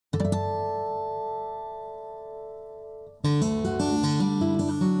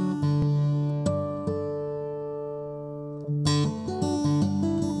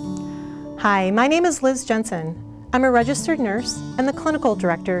Hi, my name is Liz Jensen. I'm a registered nurse and the clinical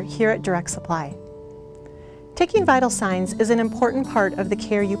director here at Direct Supply. Taking vital signs is an important part of the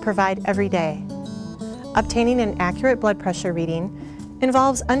care you provide every day. Obtaining an accurate blood pressure reading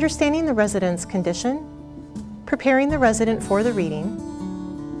involves understanding the resident's condition, preparing the resident for the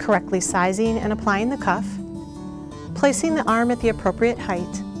reading, correctly sizing and applying the cuff, placing the arm at the appropriate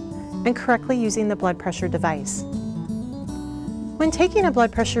height, and correctly using the blood pressure device. When taking a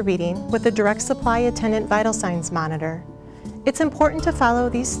blood pressure reading with the Direct Supply Attendant Vital Signs Monitor, it's important to follow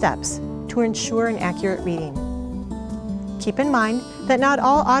these steps to ensure an accurate reading. Keep in mind that not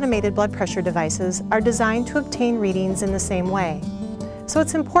all automated blood pressure devices are designed to obtain readings in the same way, so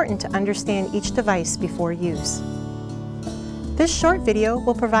it's important to understand each device before use. This short video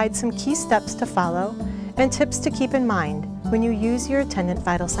will provide some key steps to follow and tips to keep in mind when you use your Attendant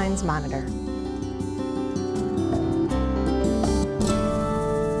Vital Signs Monitor.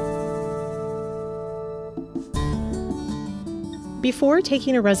 Before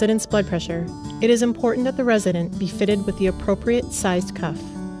taking a resident's blood pressure, it is important that the resident be fitted with the appropriate sized cuff.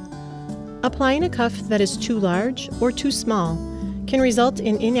 Applying a cuff that is too large or too small can result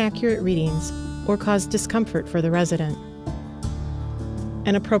in inaccurate readings or cause discomfort for the resident.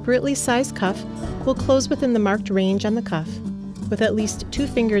 An appropriately sized cuff will close within the marked range on the cuff, with at least 2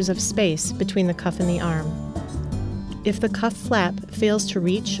 fingers of space between the cuff and the arm. If the cuff flap fails to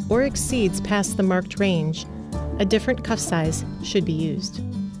reach or exceeds past the marked range, a different cuff size should be used.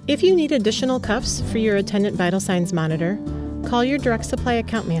 If you need additional cuffs for your Attendant Vital Signs Monitor, call your Direct Supply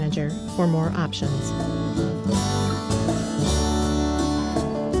account manager for more options.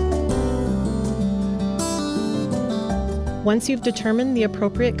 Once you've determined the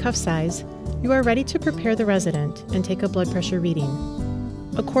appropriate cuff size, you are ready to prepare the resident and take a blood pressure reading.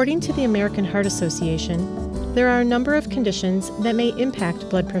 According to the American Heart Association, there are a number of conditions that may impact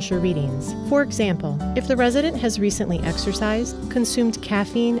blood pressure readings. For example, if the resident has recently exercised, consumed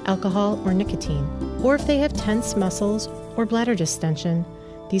caffeine, alcohol, or nicotine, or if they have tense muscles or bladder distension,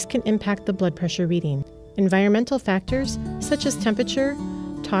 these can impact the blood pressure reading. Environmental factors such as temperature,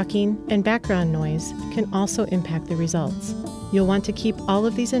 talking, and background noise can also impact the results. You'll want to keep all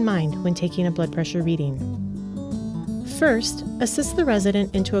of these in mind when taking a blood pressure reading. First, assist the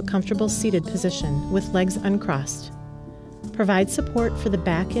resident into a comfortable seated position with legs uncrossed. Provide support for the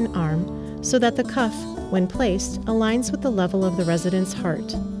back and arm so that the cuff, when placed, aligns with the level of the resident's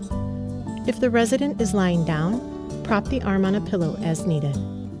heart. If the resident is lying down, prop the arm on a pillow as needed.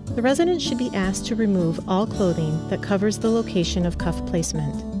 The resident should be asked to remove all clothing that covers the location of cuff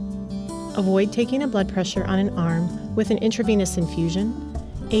placement. Avoid taking a blood pressure on an arm with an intravenous infusion,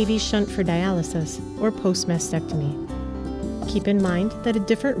 AV shunt for dialysis, or post-mastectomy. Keep in mind that a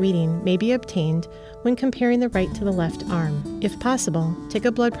different reading may be obtained when comparing the right to the left arm. If possible, take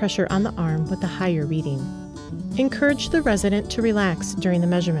a blood pressure on the arm with a higher reading. Encourage the resident to relax during the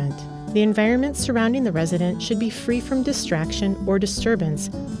measurement. The environment surrounding the resident should be free from distraction or disturbance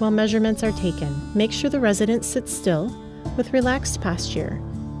while measurements are taken. Make sure the resident sits still with relaxed posture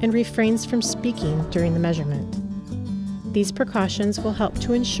and refrains from speaking during the measurement. These precautions will help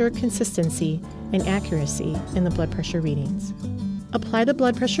to ensure consistency and accuracy in the blood pressure readings. Apply the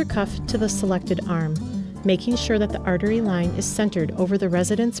blood pressure cuff to the selected arm, making sure that the artery line is centered over the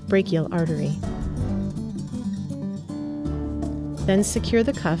resident's brachial artery. Then secure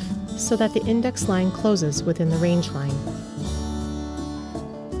the cuff so that the index line closes within the range line.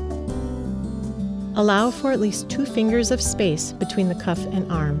 Allow for at least 2 fingers of space between the cuff and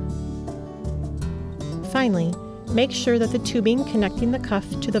arm. Finally, make sure that the tubing connecting the cuff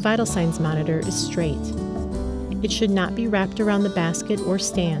to the vital signs monitor is straight. It should not be wrapped around the basket or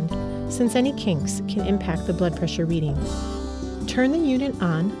stand, since any kinks can impact the blood pressure reading. Turn the unit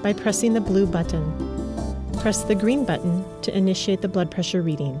on by pressing the blue button. Press the green button to initiate the blood pressure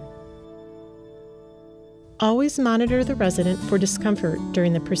reading. Always monitor the resident for discomfort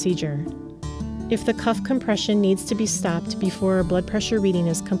during the procedure. If the cuff compression needs to be stopped before a blood pressure reading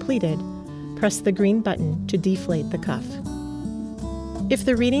is completed, press the green button to deflate the cuff. If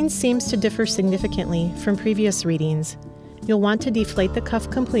the reading seems to differ significantly from previous readings, you'll want to deflate the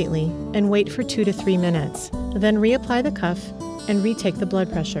cuff completely and wait for 2 to 3 minutes. Then reapply the cuff and retake the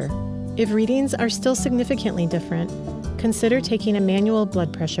blood pressure. If readings are still significantly different, consider taking a manual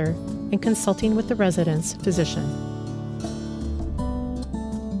blood pressure and consulting with the resident's physician.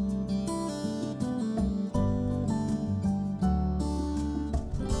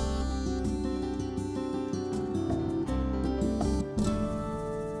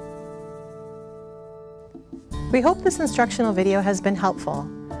 We hope this instructional video has been helpful.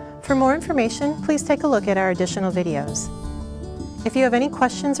 For more information, please take a look at our additional videos. If you have any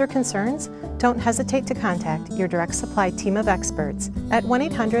questions or concerns, don't hesitate to contact your Direct Supply team of experts at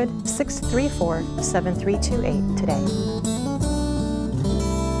 1-800-634-7328 today.